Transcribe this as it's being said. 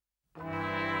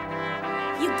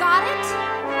Got it?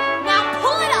 Now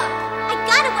pull it up. I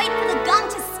gotta wait for the gum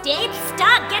to stick.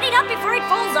 Stop! Get it up before it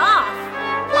falls off.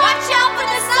 Watch out for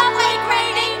the subway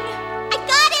grating. I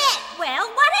got it! Well,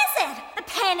 what is it? A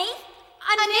penny?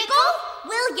 A nickel?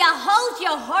 Will ya hold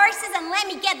your horses and let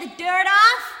me get the dirt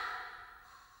off?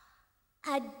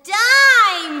 A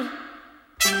dime!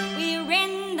 We're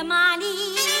in the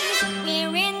money.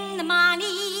 We're in